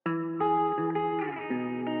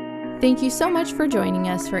Thank you so much for joining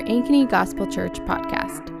us for Ankeny Gospel Church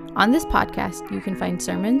podcast. On this podcast, you can find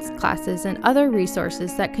sermons, classes, and other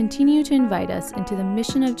resources that continue to invite us into the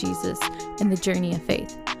mission of Jesus and the journey of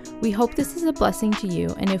faith. We hope this is a blessing to you,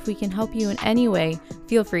 and if we can help you in any way,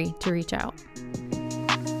 feel free to reach out.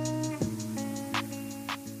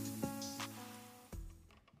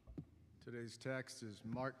 Today's text is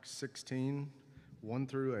Mark 16, 1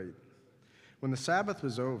 through 8. When the Sabbath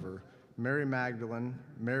was over, Mary Magdalene,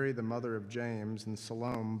 Mary the mother of James, and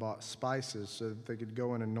Salome bought spices so that they could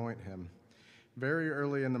go and anoint him. Very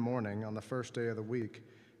early in the morning, on the first day of the week,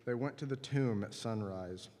 they went to the tomb at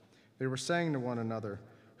sunrise. They were saying to one another,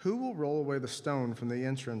 "Who will roll away the stone from the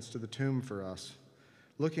entrance to the tomb for us?"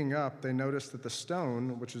 Looking up, they noticed that the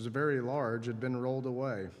stone, which was very large, had been rolled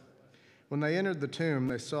away. When they entered the tomb,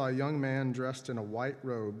 they saw a young man dressed in a white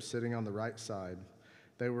robe sitting on the right side.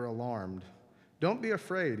 They were alarmed. "Don't be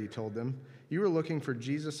afraid," he told them. "You are looking for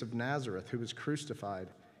Jesus of Nazareth, who was crucified.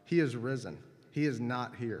 He is risen. He is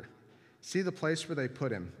not here. See the place where they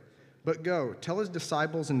put him. But go, tell his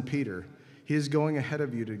disciples and Peter, he is going ahead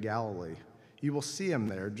of you to Galilee. You will see him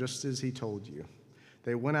there, just as he told you."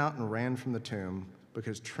 They went out and ran from the tomb,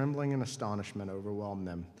 because trembling and astonishment overwhelmed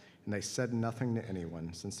them, and they said nothing to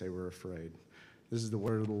anyone, since they were afraid. This is the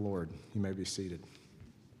word of the Lord. You may be seated.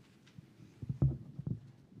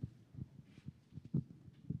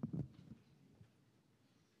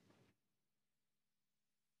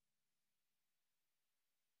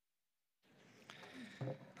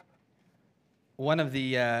 One of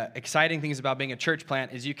the exciting things about being a church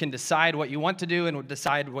plant is you can decide what you want to do and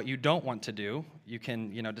decide what you don't want to do. You can,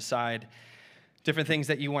 decide different things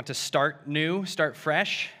that you want to start new, start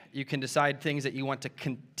fresh. You can decide things that you want to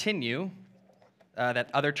continue, that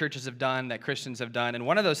other churches have done, that Christians have done. And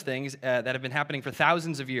one of those things that have been happening for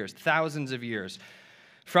thousands of years,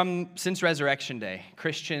 since Resurrection Day,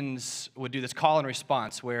 Christians would do this call and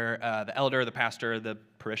response where the elder, the pastor, the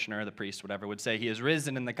parishioner, the priest, whatever, would say, "He is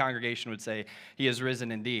risen," and the congregation would say, "He is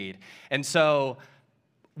risen indeed." And so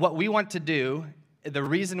what we want to do, the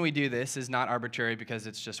reason we do this is not arbitrary because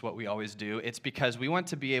it's just what we always do. It's because we want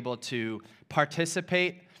to be able to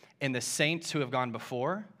participate in the saints who have gone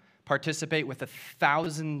before, participate with the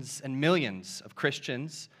thousands and millions of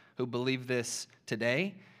Christians who believe this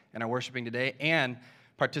today and are worshiping today, and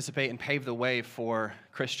participate and pave the way for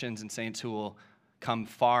Christians and saints who will come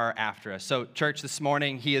far after us. So, church, this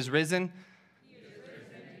morning, He is risen. He is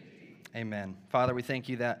risen. Amen. Father, we thank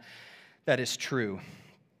you that that is true.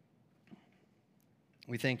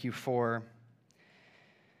 We thank you for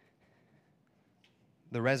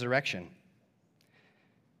the resurrection.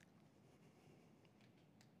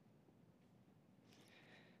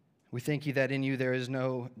 We thank you that in you there is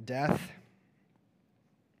no death.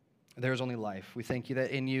 There is only life. We thank you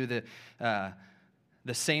that in you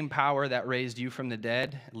the same power that raised you from the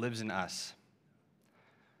dead lives in us.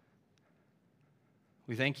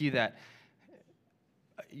 We thank you that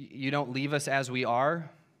you don't leave us as we are,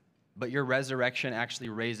 but your resurrection actually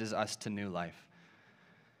raises us to new life.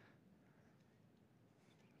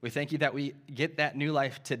 We thank you that we get that new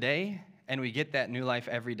life today, and we get that new life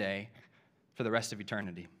every day for the rest of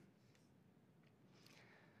eternity.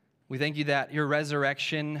 We thank you that your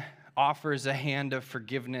resurrection offers a hand of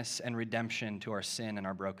forgiveness and redemption to our sin and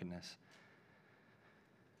our brokenness.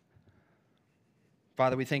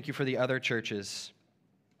 Father, we thank you for the other churches,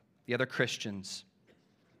 the other Christians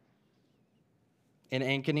in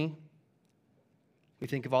Ankeny. We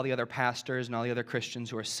think of all the other pastors and all the other Christians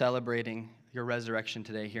who are celebrating your resurrection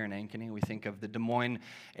today here in Ankeny. We think of the Des Moines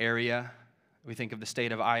area. We think of the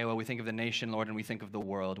state of Iowa. We think of the nation, Lord, and we think of the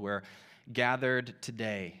world. We're gathered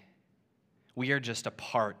today. We are just a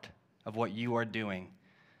part of what you are doing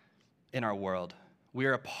in our world. We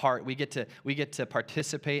are a part. We get to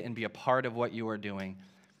participate and be a part of what you are doing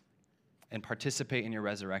and participate in your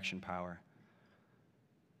resurrection power.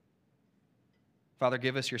 Father,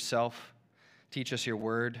 give us yourself. Teach us your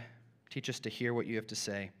word. Teach us to hear what you have to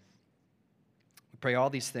say. We pray all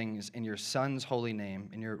these things in your Son's holy name,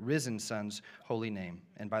 in your risen Son's holy name,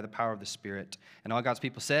 and by the power of the Spirit. And all God's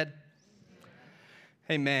people said,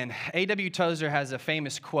 Amen. A.W. Tozer has a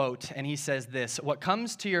famous quote, and he says this: "What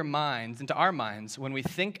comes to your minds, into our minds, when we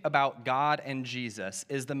think about God and Jesus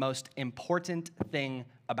is the most important thing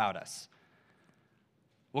about us."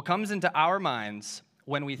 What comes into our minds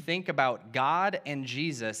when we think about God and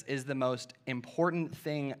Jesus is the most important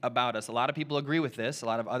thing about us. A lot of people agree with this. A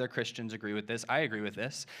lot of other Christians agree with this. I agree with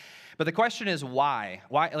this. But the question is why?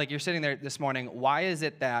 Why? Like you're sitting there this morning, why is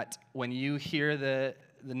it that when you hear the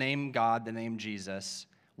name God, the name Jesus,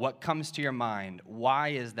 what comes to your mind? Why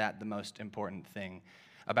is that the most important thing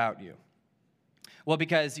about you? Well,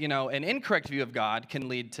 because, an incorrect view of God can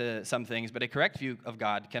lead to some things, but a correct view of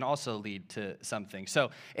God can also lead to some things.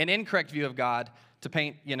 So an incorrect view of God, to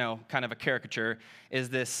paint, kind of a caricature, is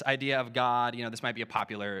this idea of God, this might be a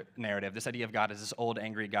popular narrative. This idea of God is this old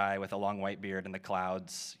angry guy with a long white beard in the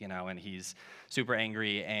clouds, and he's super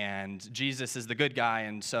angry, and Jesus is the good guy,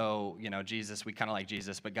 and so, Jesus, we kind of like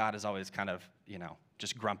Jesus, but God is always kind of,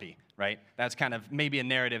 just grumpy, right? That's kind of maybe a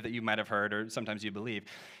narrative that you might have heard or sometimes you believe.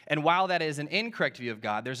 And while that is an incorrect view of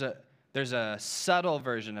God, there's a subtle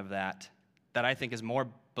version of that I think is more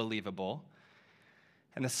believable.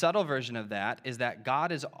 And the subtle version of that is that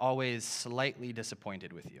God is always slightly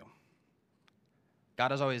disappointed with you.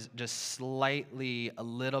 God is always just slightly, a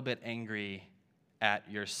little bit angry at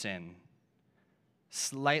your sin,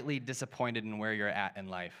 slightly disappointed in where you're at in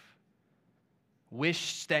life.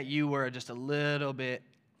 Wish that you were just a little bit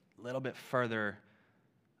further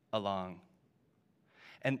along.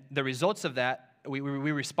 And the results of that, we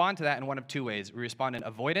respond to that in one of two ways. We respond in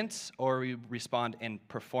avoidance or we respond in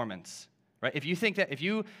performance. Right? If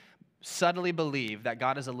you subtly believe that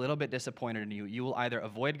God is a little bit disappointed in you, you will either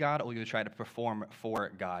avoid God or you will try to perform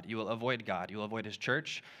for God. You will avoid God. You will avoid his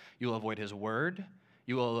church. You will avoid his word.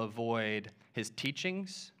 You will avoid his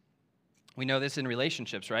teachings. We know this in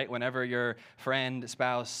relationships, right? Whenever your friend,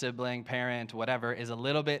 spouse, sibling, parent, whatever, is a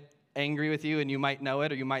little bit angry with you and you might know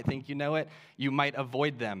it or you might think you know it, you might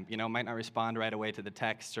avoid them. Might not respond right away to the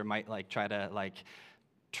text or might try to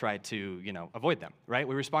avoid them, right?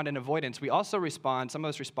 We respond in avoidance. We also some of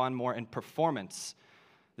us respond more in performance.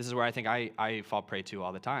 This is where I think I fall prey to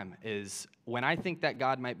all the time, is when I think that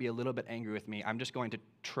God might be a little bit angry with me, I'm just going to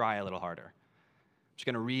try a little harder. I'm just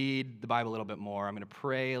going to read the Bible a little bit more. I'm going to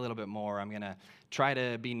pray a little bit more. I'm going to try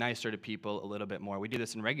to be nicer to people a little bit more. We do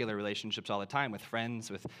this in regular relationships all the time with friends,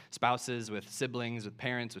 with spouses, with siblings, with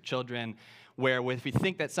parents, with children, where if we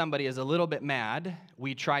think that somebody is a little bit mad,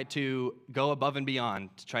 we try to go above and beyond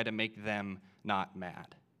to try to make them not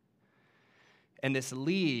mad. And this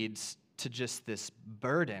leads to just this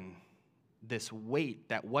burden, this weight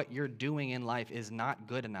that what you're doing in life is not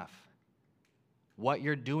good enough. What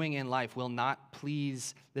you're doing in life will not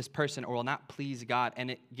please this person or will not please God,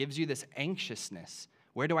 and it gives you this anxiousness.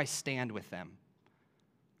 Where do I stand with them?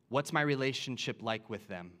 What's my relationship like with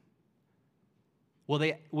them? Will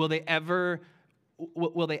they ever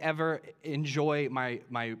enjoy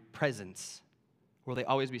my presence? Or will they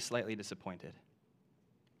always be slightly disappointed?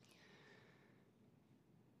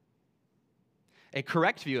 A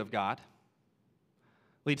correct view of God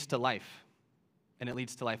leads to life, and it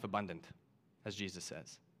leads to life abundant, as Jesus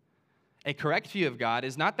says. A correct view of God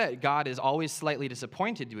is not that God is always slightly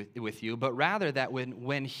disappointed with you, but rather that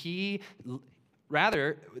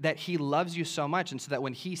that he loves you so much, and so that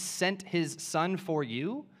when he sent his son for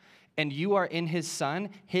you, and you are in his son's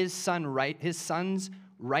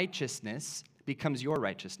righteousness becomes your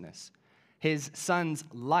righteousness. His son's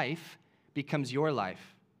life becomes your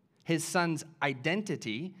life. His son's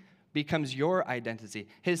identity becomes your identity.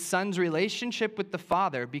 His son's relationship with the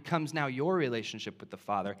Father becomes now your relationship with the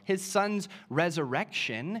Father. His son's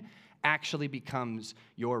resurrection actually becomes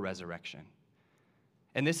your resurrection.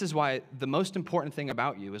 And this is why the most important thing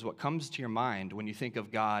about you is what comes to your mind when you think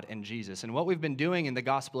of God and Jesus. And what we've been doing in the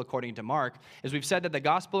Gospel according to Mark is we've said that the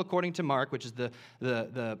Gospel according to Mark, which is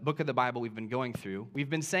the book of the Bible we've been going through, we've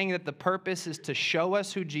been saying that the purpose is to show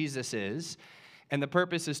us who Jesus is, and the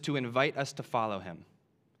purpose is to invite us to follow him.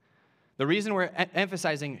 The reason we're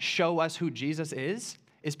emphasizing show us who Jesus is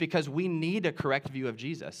because we need a correct view of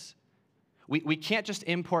Jesus. We can't just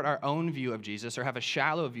import our own view of Jesus or have a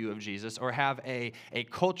shallow view of Jesus or have a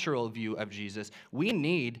cultural view of Jesus. We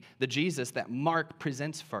need the Jesus that Mark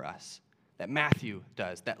presents for us, that Matthew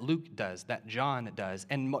does, that Luke does, that John does.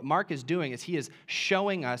 And what Mark is doing is he is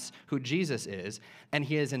showing us who Jesus is, and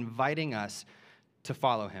he is inviting us to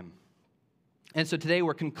follow him. And so today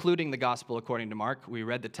we're concluding the gospel according to Mark. We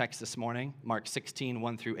read the text this morning, Mark 16,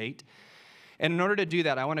 1 through 8. And in order to do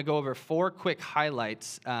that, I want to go over 4 quick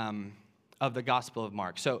highlights of the Gospel of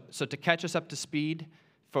Mark. So to catch us up to speed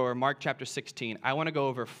for Mark chapter 16, I want to go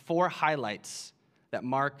over 4 highlights that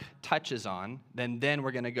Mark touches on. Then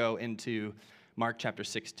we're going to go into Mark chapter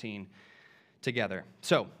 16 together.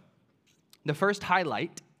 So the first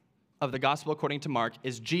highlight of the Gospel according to Mark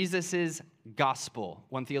is Jesus' gospel.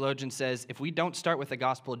 One theologian says, if we don't start with the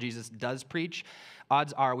gospel Jesus does preach,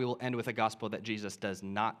 odds are we will end with a gospel that Jesus does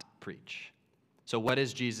not preach. So what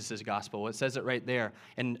is Jesus' gospel? Well, it says it right there.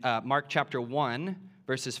 In Mark chapter 1,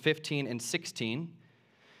 verses 15 and 16,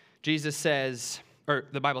 Jesus says, or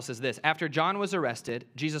the Bible says this, after John was arrested,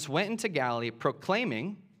 Jesus went into Galilee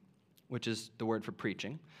proclaiming, which is the word for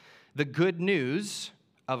preaching, the good news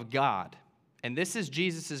of God And this is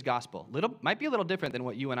Jesus' gospel. Might be a little different than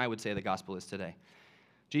what you and I would say the gospel is today.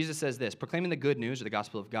 Jesus says this, proclaiming the good news of the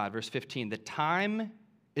gospel of God, verse 15, the time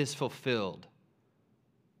is fulfilled.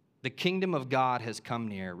 The kingdom of God has come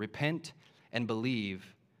near. Repent and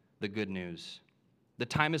believe the good news. The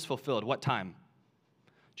time is fulfilled. What time?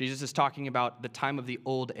 Jesus is talking about the time of the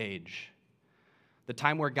old age, the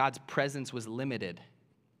time where God's presence was limited.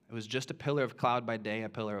 It was just a pillar of cloud by day, a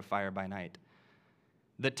pillar of fire by night.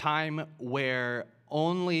 The time where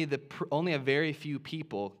only a very few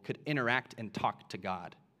people could interact and talk to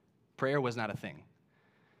God. Prayer was not a thing.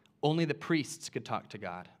 Only the priests could talk to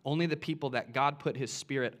God. Only the people that God put his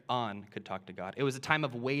Spirit on could talk to God. It was a time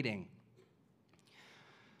of waiting.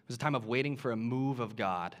 It was a time of waiting for a move of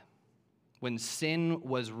God. When sin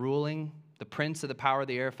was ruling, the prince of the power of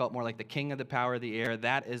the air felt more like the king of the power of the air.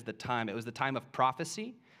 That is the time. It was the time of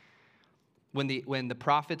prophecy. When the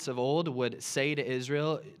prophets of old would say to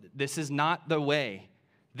Israel, this is not the way.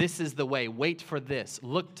 This is the way. Wait for this.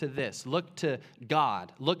 Look to this. Look to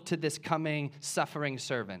God. Look to this coming, suffering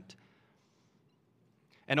servant.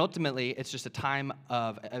 And ultimately, it's just a time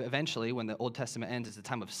of, eventually, when the Old Testament ends, it's a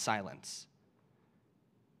time of silence.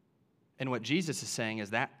 And what Jesus is saying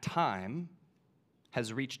is that time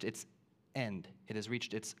has reached its end. It has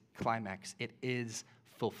reached its climax. It is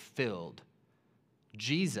fulfilled.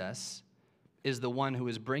 Jesus is the one who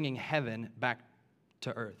is bringing heaven back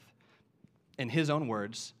to earth. In his own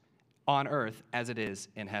words, on earth as it is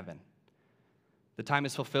in heaven. The time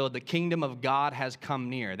is fulfilled. The kingdom of God has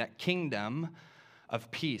come near. That kingdom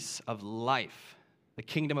of peace, of life. The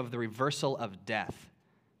kingdom of the reversal of death.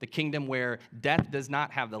 The kingdom where death does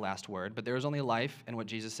not have the last word, but there is only life, and what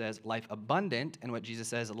Jesus says, life abundant, and what Jesus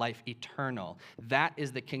says, life eternal. That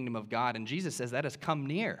is the kingdom of God, and Jesus says that has come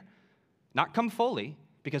near. Not come fully,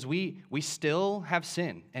 because we still have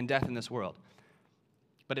sin and death in this world.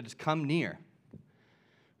 But it has come near.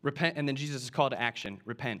 Repent, and then Jesus' call to action,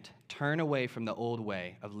 repent. Turn away from the old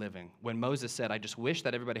way of living. When Moses said, I just wish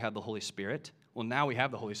that everybody had the Holy Spirit, well, now we have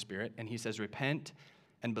the Holy Spirit, and he says, repent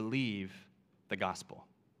and believe the gospel.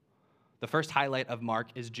 The first highlight of Mark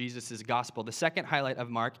is Jesus' gospel. The second highlight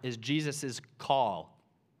of Mark is Jesus' call.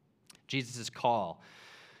 Jesus' call.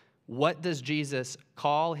 What does Jesus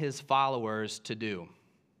call his followers to do?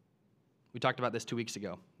 We talked about this 2 weeks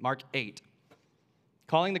ago. Mark 8.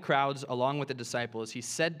 Calling the crowds along with the disciples, he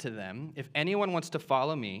said to them, if anyone wants to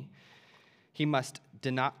follow me, he must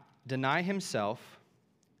deny himself,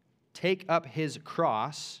 take up his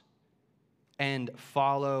cross, and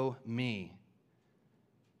follow me.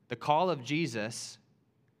 The call of Jesus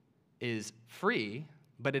is free,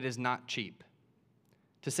 but it is not cheap.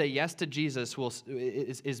 To say yes to Jesus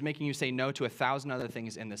is making you say no to 1,000 other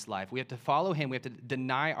things in this life. We have to follow him. We have to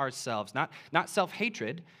deny ourselves, not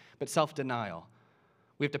self-hatred, but self-denial.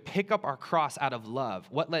 We have to pick up our cross out of love.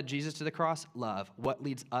 What led Jesus to the cross? Love. What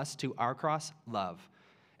leads us to our cross? Love.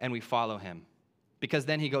 And we follow him. Because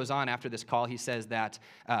then he goes on after this call, he says that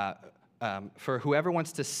for whoever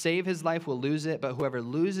wants to save his life will lose it, but whoever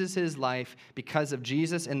loses his life because of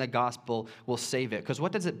Jesus and the gospel will save it. Because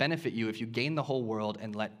what does it benefit you if you gain the whole world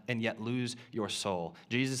and yet lose your soul?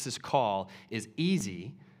 Jesus' call is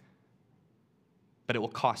easy, but it will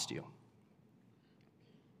cost you.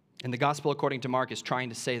 And the gospel, according to Mark, is trying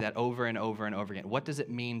to say that over and over and over again. What does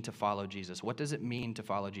it mean to follow Jesus? What does it mean to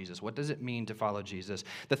follow Jesus? What does it mean to follow Jesus?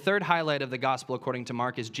 The third highlight of the gospel, according to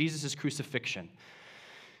Mark, is Jesus' crucifixion.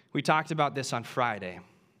 We talked about this on Friday.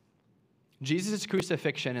 Jesus'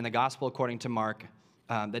 crucifixion in the gospel, according to Mark,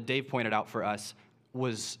 that Dave pointed out for us,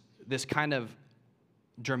 was this kind of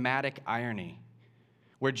dramatic irony,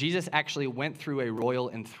 where Jesus actually went through a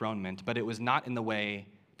royal enthronement, but it was not in the way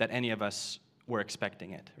that any of us were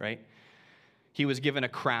expecting it, right? He was given a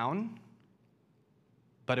crown,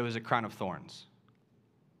 but it was a crown of thorns.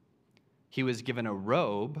 He was given a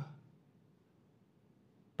robe,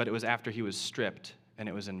 but it was after he was stripped, and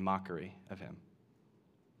it was in mockery of him.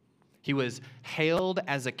 He was hailed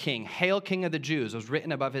as a king. Hail, King of the Jews, was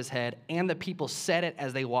written above his head, and the people said it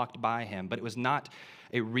as they walked by him, but it was not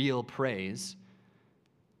a real praise.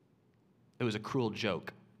 It was a cruel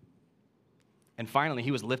joke. And finally,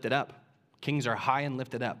 he was lifted up. Kings are high and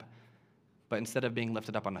lifted up. But instead of being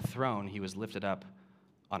lifted up on a throne, he was lifted up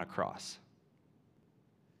on a cross.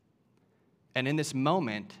 And in this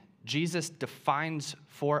moment, Jesus defines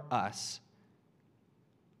for us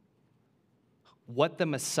what the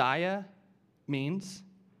Messiah means,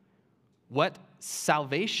 what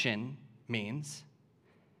salvation means,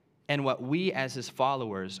 and what we as his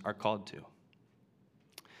followers are called to.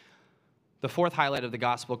 The fourth highlight of the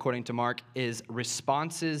gospel, according to Mark, is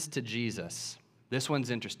responses to Jesus. This one's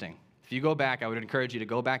interesting. If you go back, I would encourage you to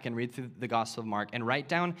go back and read through the Gospel of Mark and write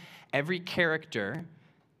down every character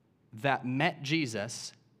that met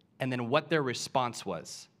Jesus and then what their response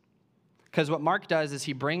was. Because what Mark does is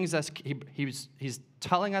he brings us, he's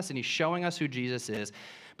telling us and he's showing us who Jesus is,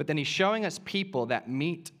 but then he's showing us people that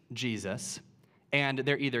meet Jesus, and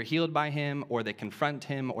they're either healed by him, or they confront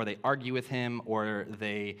him, or they argue with him, or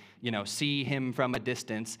they, see him from a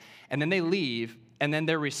distance, and then they leave, and then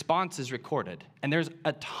their response is recorded. And there's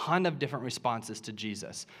a ton of different responses to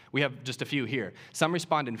Jesus. We have just a few here. Some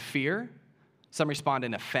respond in fear, some respond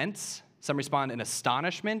in offense, some respond in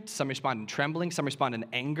astonishment, some respond in trembling, some respond in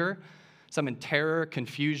anger, some in terror,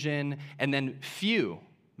 confusion, and then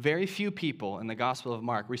very few people in the Gospel of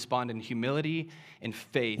Mark respond in humility, in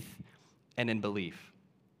faith, and in belief.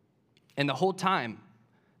 And the whole time,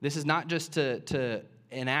 this is not just to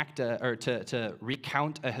enact to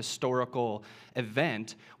recount a historical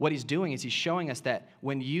event. What he's doing is he's showing us that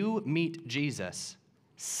when you meet Jesus,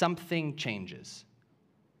 something changes.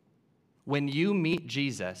 When you meet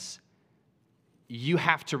Jesus, you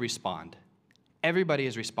have to respond. Everybody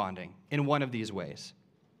is responding in one of these ways.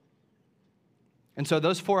 And so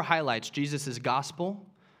those four highlights, Jesus' gospel,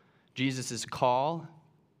 Jesus' call,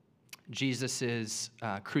 Jesus'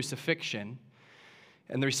 crucifixion,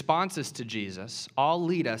 and the responses to Jesus all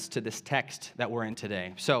lead us to this text that we're in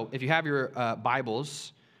today. So if you have your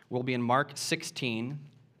Bibles, we'll be in Mark 16,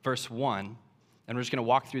 verse 1, and we're just going to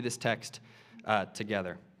walk through this text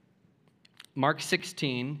together. Mark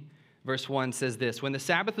 16, verse 1 says this: When the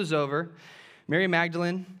Sabbath was over, Mary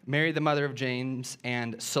Magdalene, Mary the mother of James,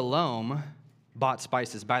 and Salome bought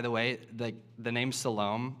spices. By the way, the name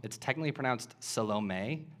Salome, it's technically pronounced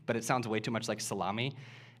Salome, but it sounds way too much like salami,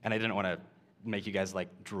 and I didn't want to make you guys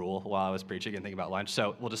drool while I was preaching and think about lunch,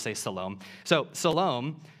 so we'll just say Salome. So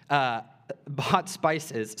Salome bought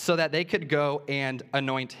spices so that they could go and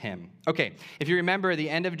anoint him. Okay, if you remember the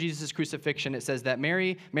end of Jesus' crucifixion, it says that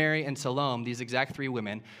Mary, and Salome, these exact three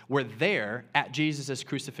women, were there at Jesus'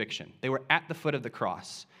 crucifixion. They were at the foot of the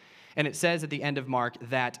cross. And it says at the end of Mark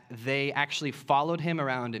that they actually followed him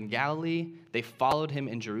around in Galilee, they followed him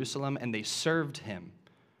in Jerusalem, and they served him.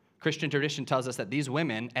 Christian tradition tells us that these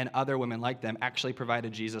women and other women like them actually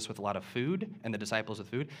provided Jesus with a lot of food and the disciples with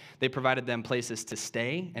food. They provided them places to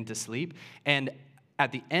stay and to sleep. And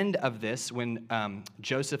at the end of this, when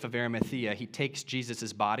Joseph of Arimathea, he takes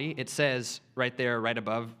Jesus' body, it says right there, right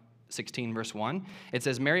above 16 verse 1, it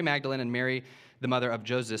says, Mary Magdalene and Mary, the mother of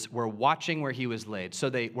Joseph, were watching where he was laid. So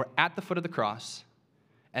they were at the foot of the cross,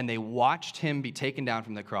 and they watched him be taken down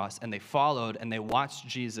from the cross, and they followed, and they watched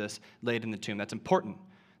Jesus laid in the tomb. That's important.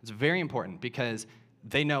 It's very important because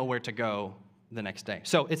they know where to go the next day.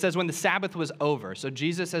 So it says when the Sabbath was over. So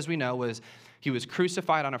Jesus, as we know, he was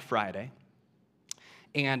crucified on a Friday.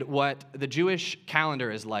 And what the Jewish calendar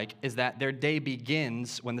is like is that their day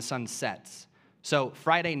begins when the sun sets. So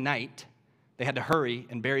Friday night, they had to hurry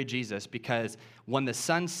and bury Jesus because when the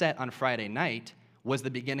sun set on Friday night was the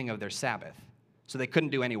beginning of their Sabbath. So they couldn't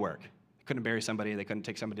do any work. They couldn't bury somebody. They couldn't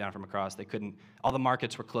take somebody down from a cross. All the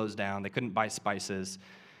markets were closed down. They couldn't buy spices.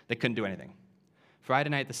 They couldn't do anything. Friday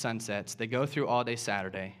night, the sun sets. They go through all day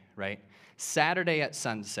Saturday, right? Saturday at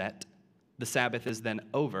sunset, the Sabbath is then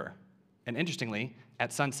over. And interestingly,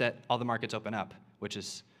 at sunset, all the markets open up, which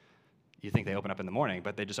is, you think they open up in the morning,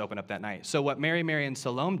 but they just open up that night. So what Mary, and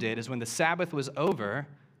Salome did is when the Sabbath was over,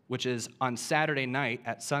 which is on Saturday night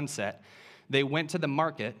at sunset, they went to the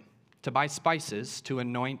market to buy spices to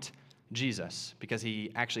anoint Jesus because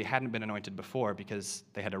he actually hadn't been anointed before because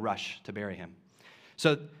they had to rush to bury him.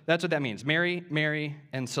 So that's what that means. Mary,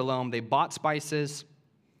 and Salome, they bought spices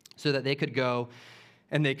so that they could go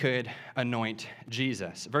and they could anoint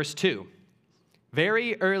Jesus. Verse 2,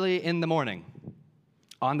 very early in the morning,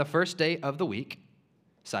 on the first day of the week,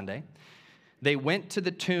 Sunday, they went to the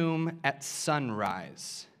tomb at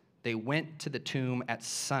sunrise. They went to the tomb at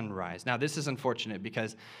sunrise. Now, this is unfortunate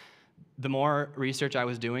because the more research I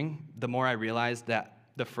was doing, the more I realized that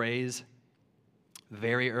the phrase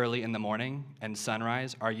very early in the morning and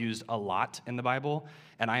sunrise are used a lot in the Bible,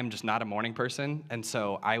 and I am just not a morning person, and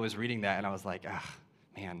so I was reading that, and I was like,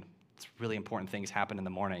 man, it's really important things happen in the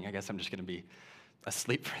morning. I guess I'm just going to be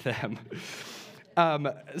asleep for them.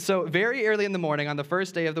 So very early in the morning, on the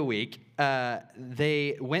first day of the week,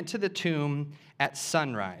 they went to the tomb at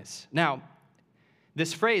sunrise. Now,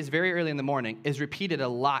 this phrase, very early in the morning, is repeated a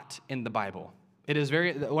lot in the Bible. It is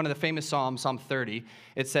one of the famous Psalms, Psalm 30.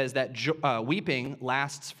 It says that weeping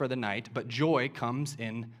lasts for the night, but joy comes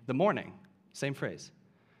in the morning. Same phrase.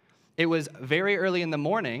 It was very early in the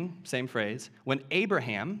morning, same phrase, when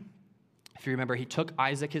Abraham, if you remember, he took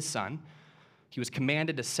Isaac, his son. He was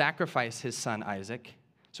commanded to sacrifice his son Isaac.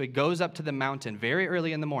 So he goes up to the mountain very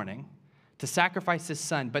early in the morning to sacrifice his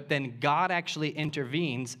son, but then God actually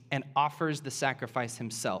intervenes and offers the sacrifice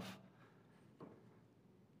himself.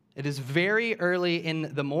 It is very early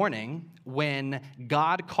in the morning when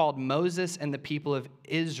God called Moses and the people of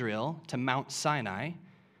Israel to Mount Sinai,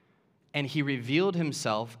 and he revealed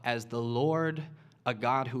himself as the Lord, a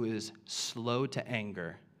God who is slow to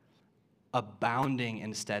anger, abounding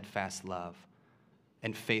in steadfast love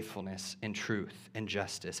and faithfulness and truth and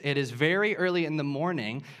justice. It is very early in the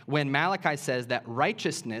morning when Malachi says that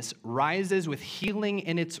righteousness rises with healing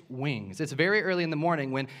in its wings. It's very early in the morning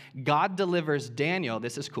when God delivers Daniel,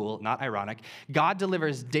 this is cool, not ironic, God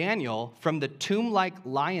delivers Daniel from the tomb-like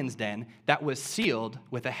lion's den that was sealed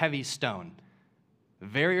with a heavy stone.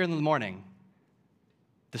 Very early in the morning,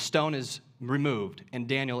 the stone is removed and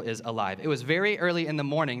Daniel is alive. It was very early in the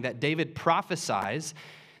morning that David prophesies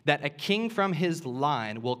that a king from his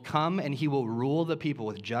line will come and he will rule the people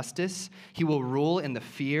with justice. He will rule in the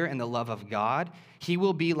fear and the love of God. He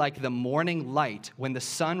will be like the morning light when the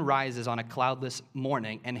sun rises on a cloudless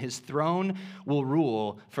morning, and his throne will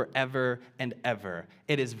rule forever and ever.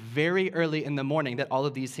 It is very early in the morning that all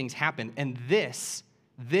of these things happen. And this,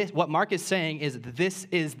 what Mark is saying is this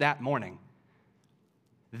is that morning.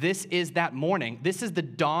 This is that morning. This is the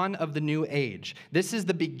dawn of the new age. This is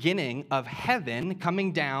the beginning of heaven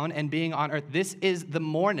coming down and being on earth. This is the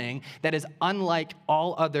morning that is unlike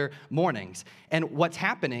all other mornings. And what's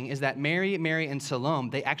happening is that Mary, and Salome,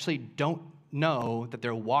 they actually don't know that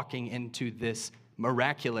they're walking into this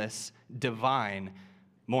miraculous, divine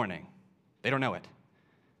morning. They don't know it.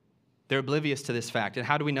 They're oblivious to this fact. And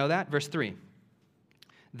how do we know that? Verse 3.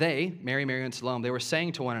 They, Mary, and Salome, they were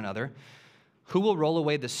saying to one another, "Who will roll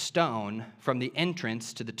away the stone from the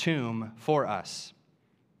entrance to the tomb for us?"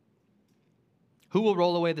 Who will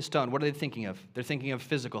roll away the stone? What are they thinking of? They're thinking of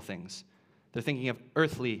physical things. They're thinking of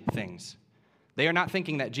earthly things. They are not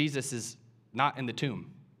thinking that Jesus is not in the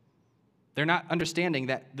tomb. They're not understanding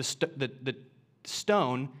that the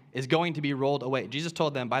stone is going to be rolled away. Jesus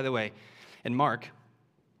told them, by the way, in Mark,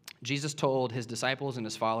 Jesus told his disciples and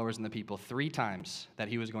his followers and the people 3 times that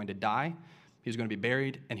he was going to die, he was going to be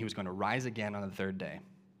buried, and he was going to rise again on the 3rd day.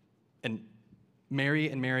 And Mary,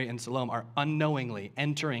 and Salome are unknowingly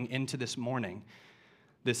entering into this morning,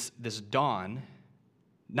 this dawn,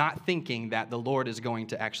 not thinking that the Lord is going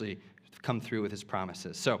to actually come through with his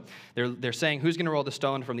promises. So they're saying, who's going to roll the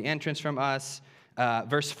stone from the entrance from us?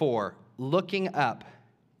 Verse 4, looking up,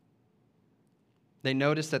 they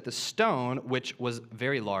noticed that the stone, which was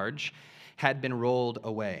very large, had been rolled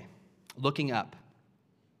away. Looking up.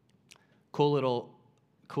 Cool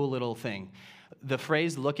little thing. The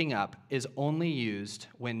phrase looking up is only used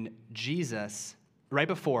when Jesus, right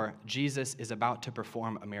before Jesus is about to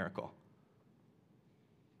perform a miracle.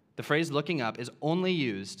 The phrase looking up is only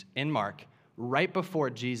used in Mark right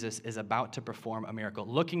before Jesus is about to perform a miracle.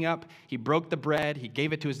 Looking up, he broke the bread, he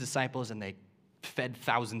gave it to his disciples, and they fed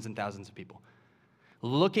thousands and thousands of people.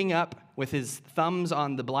 Looking up with his thumbs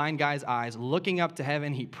on the blind guy's eyes, looking up to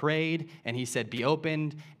heaven, he prayed, and he said, "Be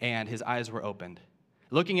opened," and his eyes were opened.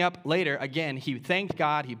 Looking up later, again, he thanked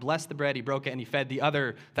God, he blessed the bread, he broke it, and he fed the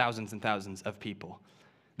other thousands and thousands of people.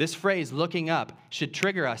 This phrase, looking up, should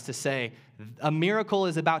trigger us to say, a miracle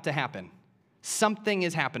is about to happen. Something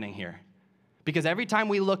is happening here. Because every time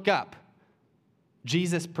we look up,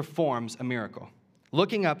 Jesus performs a miracle.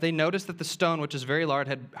 Looking up, they noticed that the stone, which is very large,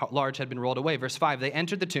 had been rolled away. Verse 5, they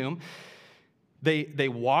entered the tomb. They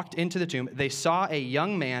walked into the tomb. They saw a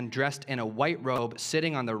young man dressed in a white robe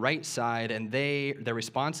sitting on the right side, and their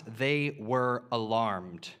response, they were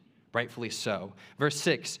alarmed, rightfully so. Verse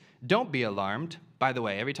 6, don't be alarmed. By the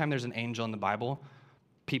way, every time there's an angel in the Bible,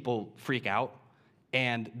 people freak out,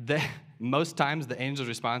 and most times the angel's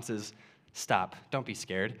response is, stop, don't be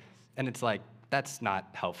scared. And it's like, that's not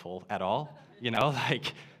helpful at all. You know,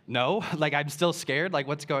 like, no, like, I'm still scared. Like,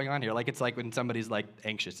 what's going on here? Like, it's like when somebody's, like,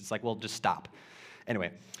 anxious. It's like, well, just stop.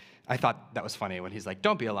 Anyway, I thought that was funny when he's like,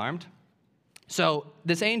 don't be alarmed. So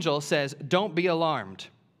this angel says, don't be alarmed.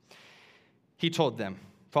 He told them,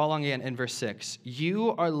 following in verse 6,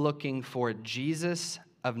 you are looking for Jesus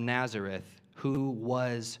of Nazareth, who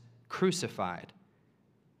was crucified.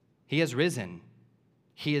 He has risen.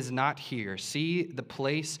 He is not here. See the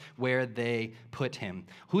place where they put him.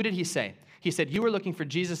 Who did he say? He said, you were looking for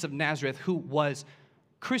Jesus of Nazareth who was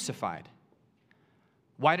crucified.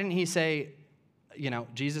 Why didn't he say,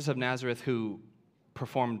 Jesus of Nazareth who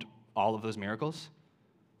performed all of those miracles?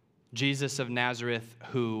 Jesus of Nazareth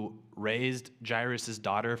who raised Jairus'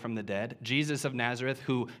 daughter from the dead? Jesus of Nazareth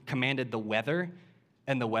who commanded the weather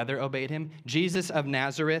and the weather obeyed him. Jesus of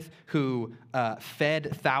Nazareth, who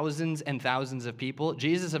fed thousands and thousands of people.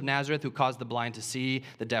 Jesus of Nazareth, who caused the blind to see,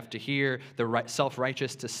 the deaf to hear, the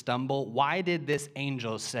self-righteous to stumble. Why did this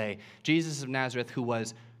angel say, Jesus of Nazareth, who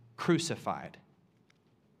was crucified?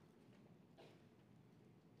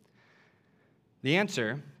 The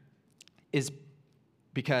answer is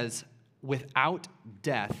because without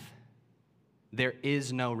death, there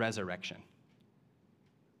is no resurrection.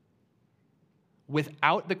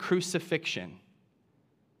 Without the crucifixion,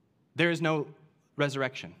 there is no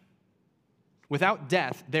resurrection. Without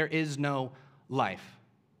death, there is no life.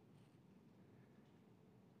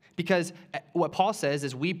 Because what Paul says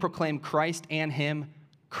is we proclaim Christ and him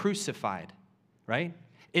crucified, right?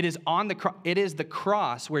 It is the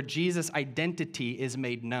cross where Jesus' identity is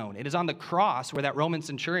made known. It is on the cross where that Roman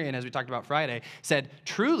centurion, as we talked about Friday, said,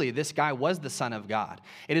 truly, this guy was the Son of God.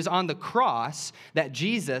 It is on the cross that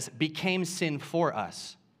Jesus became sin for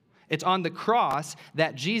us. It's on the cross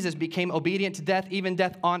that Jesus became obedient to death, even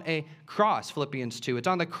death on a cross, Philippians 2. It's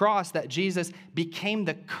on the cross that Jesus became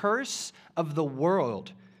the curse of the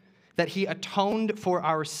world, that he atoned for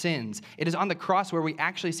our sins. It is on the cross where we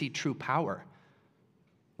actually see true power,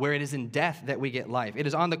 where it is in death that we get life. It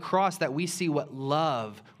is on the cross that we see what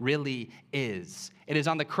love really is. It is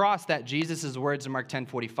on the cross that Jesus' words in Mark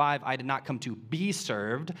 10:45, I did not come to be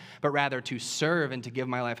served, but rather to serve and to give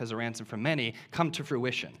my life as a ransom for many, come to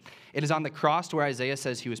fruition. It is on the cross where Isaiah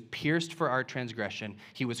says he was pierced for our transgression,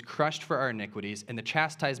 he was crushed for our iniquities, and the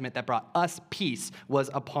chastisement that brought us peace was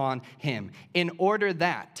upon him. In order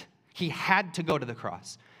that he had to go to the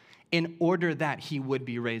cross, in order that he would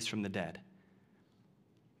be raised from the dead.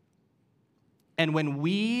 And when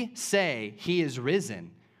we say he is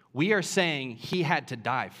risen, we are saying he had to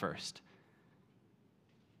die first.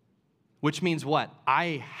 Which means what?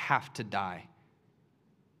 I have to die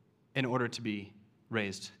in order to be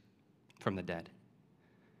raised from the dead.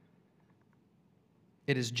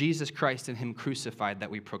 It is Jesus Christ and him crucified that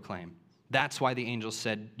we proclaim. That's why the angel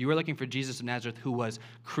said, you are looking for Jesus of Nazareth who was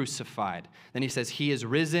crucified. Then he says, he is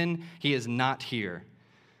risen, he is not here.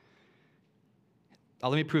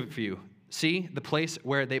 Let me prove it for you. See the place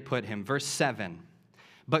where they put him. Verse 7.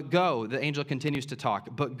 But go, the angel continues to talk,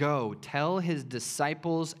 but go, tell his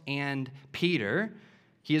disciples and Peter,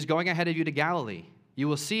 he is going ahead of you to Galilee. You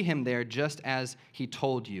will see him there just as he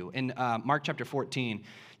told you. In Mark chapter 14,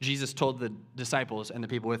 Jesus told the disciples and the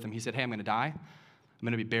people with him, he said, hey, I'm going to die. I'm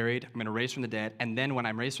going to be buried. I'm going to raise from the dead. And then when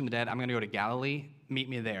I'm raised from the dead, I'm going to go to Galilee. Meet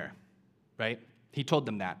me there, right? He told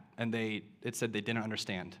them that. And it said they didn't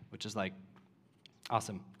understand, which is like,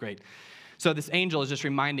 awesome, great. So this angel is just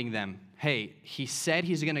reminding them, hey, he said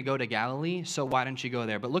he's going to go to Galilee, so why don't you go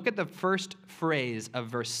there? But look at the first phrase of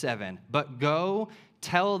verse 7. But go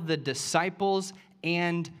tell the disciples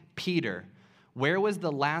and Peter. Where was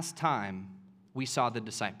the last time we saw the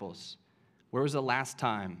disciples? Where was the last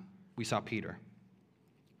time we saw Peter?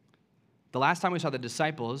 The last time we saw the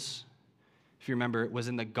disciples, if you remember, was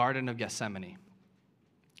in the Garden of Gethsemane.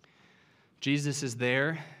 Jesus is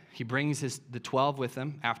there. He brings the 12 with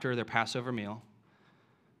him after their Passover meal.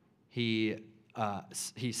 He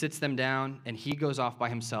sits them down, and he goes off by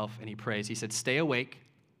himself, and he prays. He said, stay awake,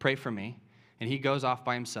 pray for me. And he goes off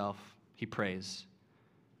by himself. He prays.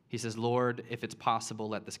 He says, Lord, if it's possible,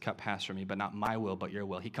 let this cup pass from me, but not my will, but your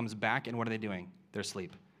will. He comes back, and what are they doing? They're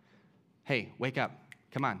asleep. Hey, wake up.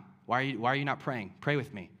 Come on. Why are you not praying? Pray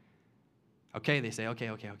with me. Okay, they say, okay.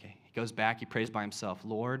 He goes back. He prays by himself.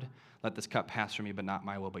 Lord, let this cup pass from me, but not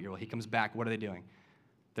my will, but your will. He comes back. What are they doing?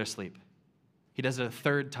 They're asleep. He does it a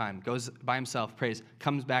third time, goes by himself, prays,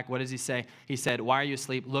 comes back. What does he say? He said, why are you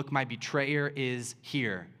asleep? Look, my betrayer is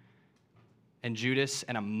here. And Judas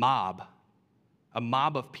and a mob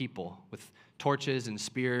of people with torches and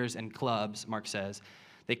spears and clubs, Mark says,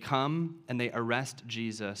 they come and they arrest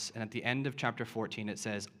Jesus. And at the end of chapter 14, it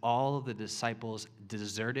says, all of the disciples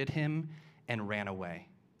deserted him and ran away.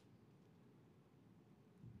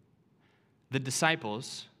 The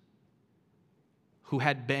disciples who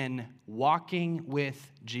had been walking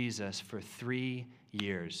with Jesus for 3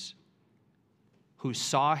 years, who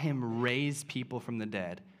saw him raise people from the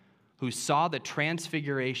dead, who saw the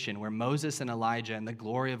transfiguration where Moses and Elijah and the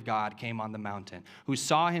glory of God came on the mountain, who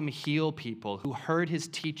saw him heal people, who heard his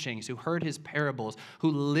teachings, who heard his parables, who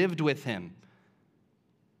lived with him,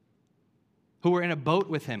 who were in a boat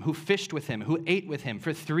with him, who fished with him, who ate with him.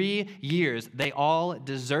 For 3 years, they all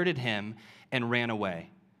deserted him and ran away.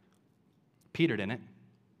 Peter didn't.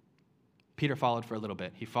 Peter followed for a little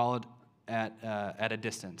bit. He followed at a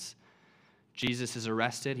distance. Jesus is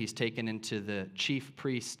arrested. He's taken into the chief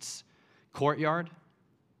priest's courtyard.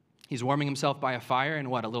 He's warming himself by a fire, and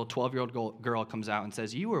what? A little 12-year-old girl comes out and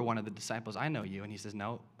says, "You were one of the disciples. I know you." And he says,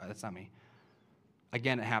 "No, that's not me."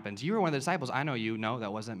 Again, it happens. "You were one of the disciples. I know you." "No,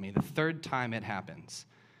 that wasn't me." The third time it happens,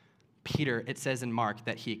 Peter, it says in Mark,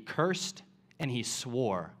 that he cursed and he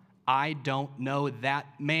swore, "I don't know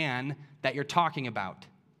that man that you're talking about."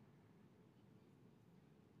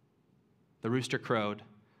 The rooster crowed.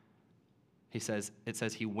 It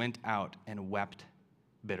says he went out and wept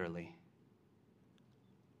bitterly.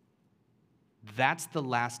 That's the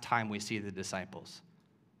last time we see the disciples.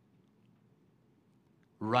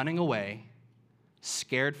 Running away,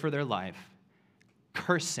 scared for their life,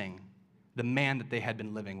 cursing the man that they had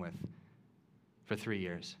been living with for 3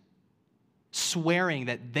 years, swearing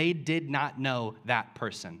that they did not know that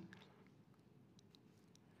person.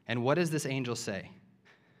 And what does this angel say?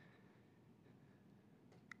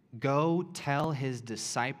 "Go tell his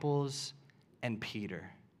disciples and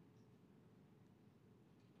Peter."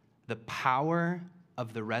 The power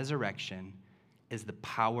of the resurrection is the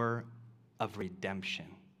power of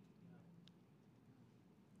redemption.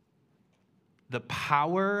 The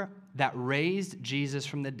power that raised Jesus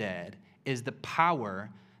from the dead is the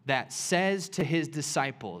power that says to his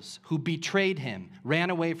disciples who betrayed him, ran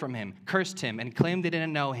away from him, cursed him, and claimed they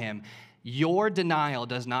didn't know him, your denial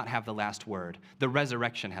does not have the last word. The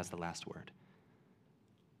resurrection has the last word.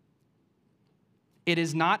 It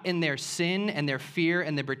is not in their sin and their fear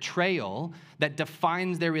and their betrayal that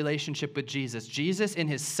defines their relationship with Jesus. Jesus, in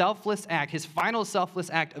his selfless act, his final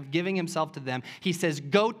selfless act of giving himself to them, he says,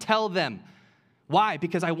 "Go tell them." Why?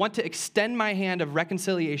 Because I want to extend my hand of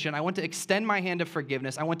reconciliation. I want to extend my hand of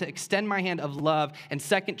forgiveness. I want to extend my hand of love and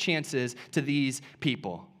second chances to these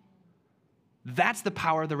people. That's the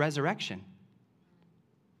power of the resurrection.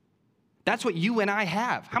 That's what you and I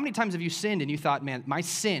have. How many times have you sinned and you thought, "Man, my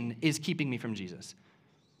sin is keeping me from Jesus"?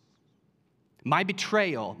 My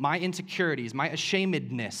betrayal, my insecurities, my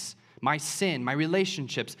ashamedness, my sin, my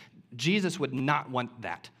relationships, Jesus would not want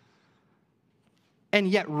that. And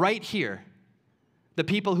yet right here, the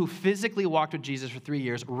people who physically walked with Jesus for 3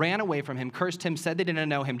 years, ran away from him, cursed him, said they didn't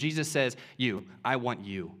know him. Jesus says, I want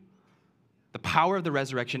you. The power of the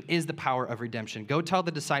resurrection is the power of redemption. Go tell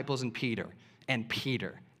the disciples and Peter,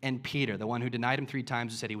 the one who denied him 3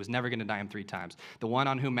 times, who said he was never going to deny him 3 times. The one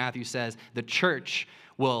on whom Matthew says the church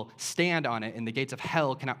will stand on it and the gates of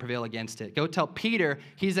hell cannot prevail against it. Go tell Peter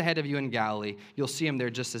he's ahead of you in Galilee. You'll see him there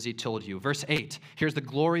just as he told you. Verse 8, here's the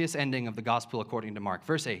glorious ending of the gospel according to Mark.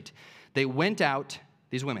 Verse 8, they went out,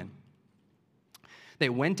 these women, they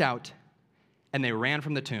went out and they ran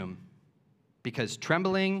from the tomb because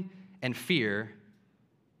trembling and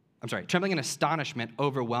astonishment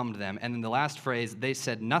overwhelmed them. And in the last phrase, they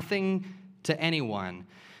said nothing to anyone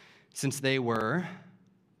since they were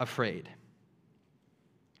afraid.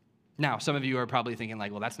 Now, some of you are probably thinking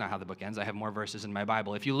well, that's not how the book ends. I have more verses in my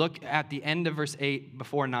Bible. If you look at the end of verse 8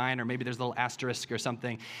 before 9, or maybe there's a little asterisk or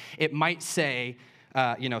something, it might say,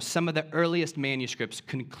 some of the earliest manuscripts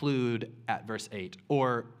conclude at verse 8,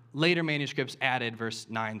 or later manuscripts added verse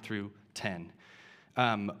 9 through 10.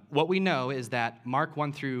 What we know is that Mark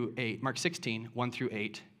 16, 1 through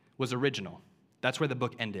 8, was original. That's where the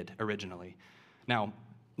book ended originally. Now,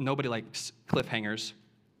 nobody likes cliffhangers.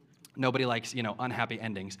 Nobody likes, unhappy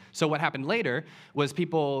endings. So what happened later was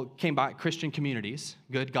people came by, Christian communities,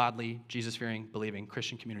 good, godly, Jesus-fearing, believing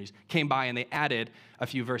Christian communities, came by and they added a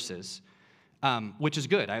few verses, which is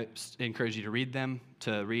good. I encourage you to read them,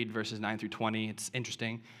 to read verses 9 through 20. It's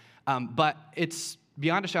interesting. But it's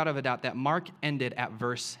beyond a shadow of a doubt that Mark ended at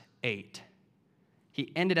verse 8.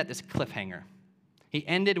 He ended at this cliffhanger. He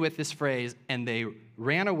ended with this phrase, and they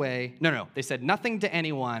ran away. No, they said nothing to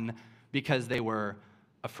anyone because they were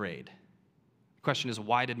afraid. The question is,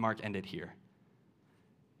 why did Mark end it here?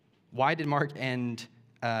 Why did Mark end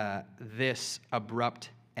this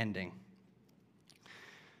abrupt ending?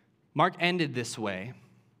 Mark ended this way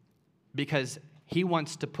because he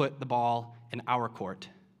wants to put the ball in our court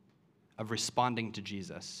of responding to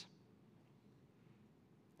Jesus.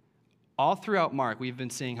 All throughout Mark, we've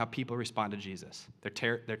been seeing how people respond to Jesus.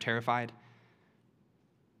 They're terrified,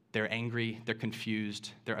 they're angry, they're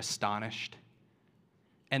confused, they're astonished.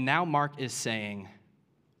 And now Mark is saying,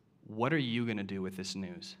 what are you going to do with this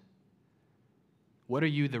news? What are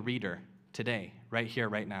you, the reader, today, right here,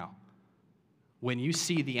 right now? When you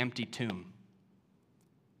see the empty tomb,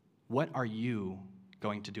 what are you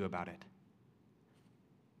going to do about it?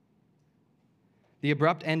 The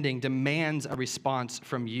abrupt ending demands a response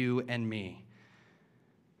from you and me.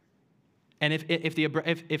 And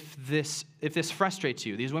if this frustrates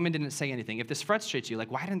you, these women didn't say anything. If this frustrates you,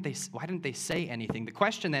 like why didn't they say anything? The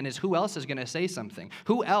question then is, who else is going to say something?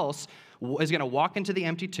 Who else is going to walk into the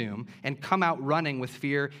empty tomb and come out running with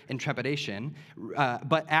fear and trepidation,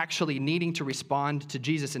 but actually needing to respond to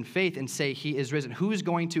Jesus in faith and say he is risen? Who's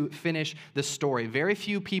going to finish the story? Very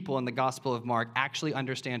few people in the Gospel of Mark actually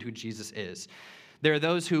understand who Jesus is. There are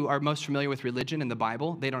those who are most familiar with religion in the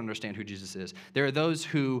Bible. They don't understand who Jesus is. There are those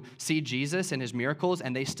who see Jesus and his miracles,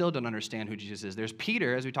 and they still don't understand who Jesus is. There's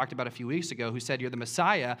Peter, as we talked about a few weeks ago, who said, you're the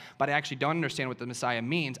Messiah, but I actually don't understand what the Messiah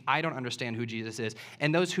means. I don't understand who Jesus is.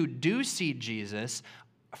 And those who do see Jesus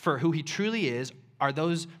for who he truly is are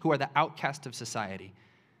those who are the outcast of society.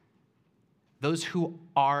 Those who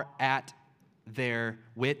are at their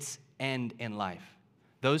wits' end in life.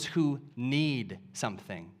 Those who need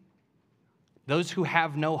something. Those who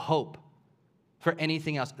have no hope for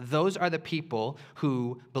anything else. Those are the people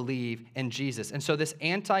who believe in Jesus. And so this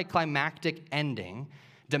anticlimactic ending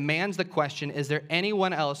demands the question, is there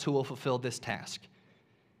anyone else who will fulfill this task?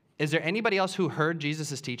 Is there anybody else who heard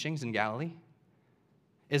Jesus' teachings in Galilee?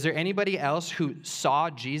 Is there anybody else who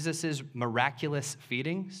saw Jesus' miraculous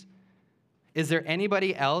feedings? Is there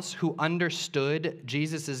anybody else who understood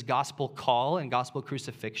Jesus' gospel call and gospel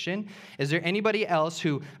crucifixion? Is there anybody else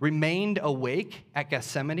who remained awake at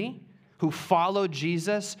Gethsemane, who followed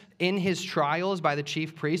Jesus in his trials by the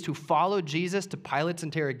chief priest, who followed Jesus to Pilate's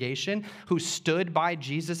interrogation, who stood by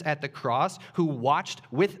Jesus at the cross, who watched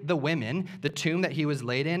with the women the tomb that he was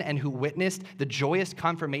laid in, and who witnessed the joyous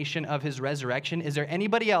confirmation of his resurrection? Is there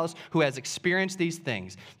anybody else who has experienced these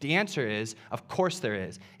things? The answer is, of course there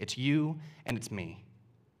is. It's you and it's me.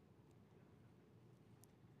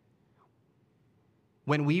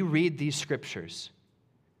 When we read these scriptures,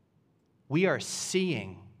 we are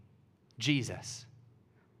seeing Jesus,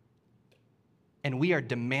 and we are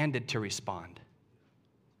demanded to respond.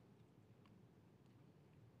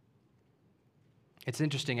 It's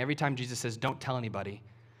interesting, every time Jesus says, don't tell anybody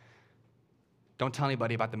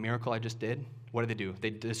about the miracle I just did, what do?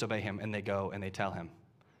 They disobey him, and they go and they tell him.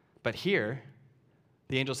 But here,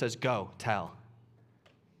 the angel says, go, tell.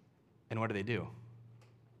 And what do?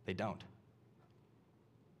 They don't.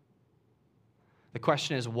 The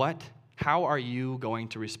question is, how are you going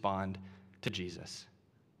to respond to Jesus?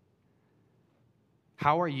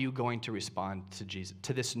 How are you going to respond to Jesus,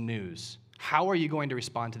 to this news? How are you going to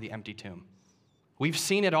respond to the empty tomb? We've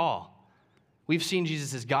seen it all. We've seen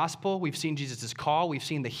Jesus' gospel. We've seen Jesus' call. We've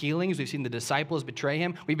seen the healings. We've seen the disciples betray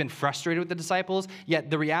him. We've been frustrated with the disciples. Yet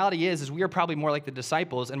the reality is we are probably more like the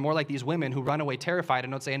disciples and more like these women who run away terrified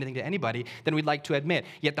and don't say anything to anybody than we'd like to admit.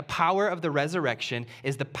 Yet the power of the resurrection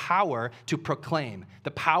is the power to proclaim.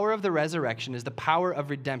 The power of the resurrection is the power of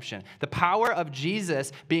redemption. The power of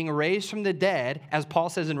Jesus being raised from the dead, as Paul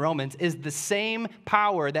says in Romans, is the same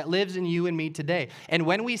power that lives in you and me today. And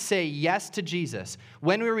when we say yes to Jesus,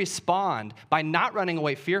 when we respond by not running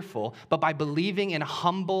away fearful, but by believing in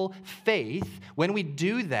humble faith, when we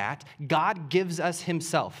do that, God gives us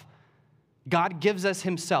himself. God gives us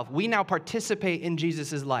himself. We now participate in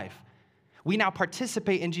Jesus' life. We now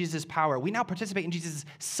participate in Jesus' power. We now participate in Jesus'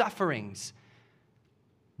 sufferings.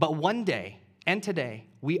 But one day, and today,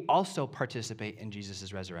 we also participate in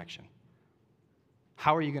Jesus' resurrection.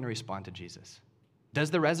 How are you going to respond to Jesus?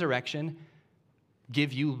 Does the resurrection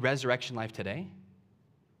give you resurrection life today?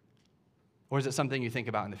 Or is it something you think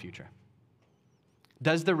about in the future?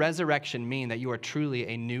 Does the resurrection mean that you are truly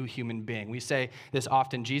a new human being? We say this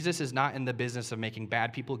often, Jesus is not in the business of making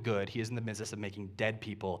bad people good. He is in the business of making dead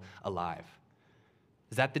people alive.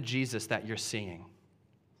 Is that the Jesus that you're seeing?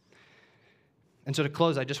 And so to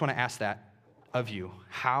close, I just want to ask that of you.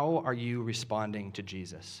 How are you responding to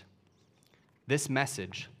Jesus? This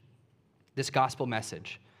message, this gospel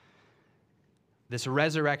message, this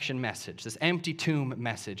resurrection message, this empty tomb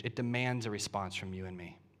message, it demands a response from you and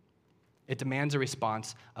me. It demands a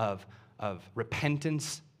response of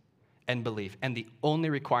repentance and belief. And the only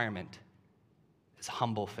requirement is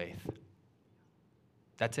humble faith.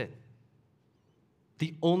 That's it.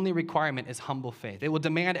 The only requirement is humble faith. It will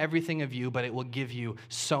demand everything of you, but it will give you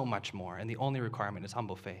so much more. And the only requirement is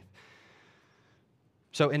humble faith.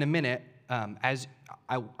 So in a minute, as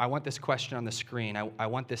I want this question on the screen, I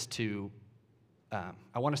want us to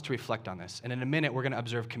reflect on this. And in a minute, we're going to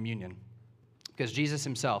observe communion. Because Jesus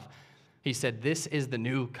himself, he said, this is the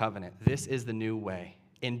new covenant. This is the new way.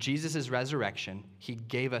 In Jesus' resurrection, he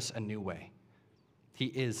gave us a new way. He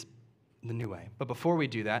is the new way. But before we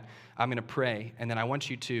do that, I'm going to pray. And then I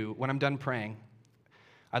want you to, when I'm done praying,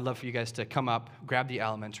 I'd love for you guys to come up, grab the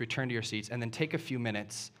elements, return to your seats, and then take a few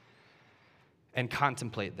minutes and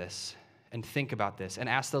contemplate this and think about this and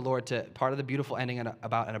ask the Lord to, part of the beautiful ending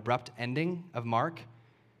about an abrupt ending of Mark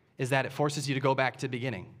is that it forces you to go back to the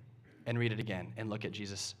beginning and read it again and look at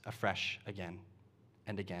Jesus afresh again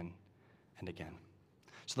and again and again.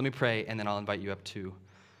 So let me pray, and then I'll invite you up to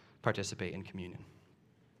participate in communion.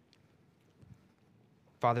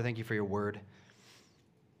 Father, thank you for your word.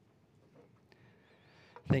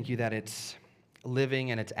 Thank you that it's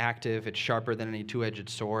living and it's active. It's sharper than any two-edged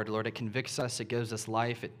sword. Lord, it convicts us. It gives us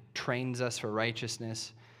life. It trains us for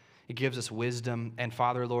righteousness. It gives us wisdom. And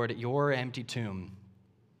Father, Lord, your empty tomb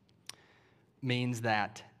means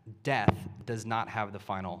that death does not have the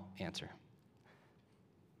final answer.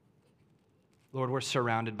 Lord, we're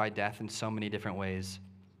surrounded by death in so many different ways.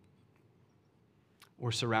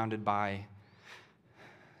 We're surrounded by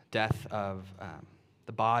death of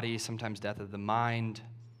the body, sometimes death of the mind,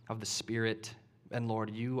 of the spirit. And Lord,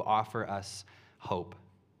 you offer us hope.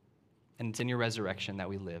 And it's in your resurrection that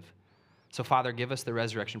we live. So Father, give us the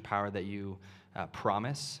resurrection power that you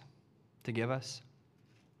promise to give us.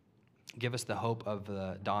 Give us the hope of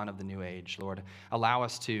the dawn of the new age, Lord. Allow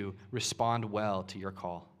us to respond well to your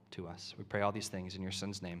call to us. We pray all these things in your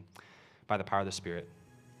Son's name, by the power of the Spirit.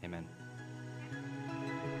 Amen.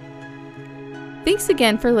 Thanks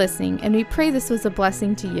again for listening, and we pray this was a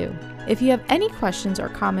blessing to you. If you have any questions or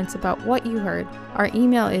comments about what you heard, our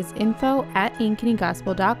email is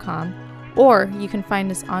info@ankenygospel.com, or you can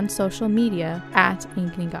find us on social media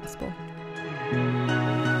 @AnkenyGospel.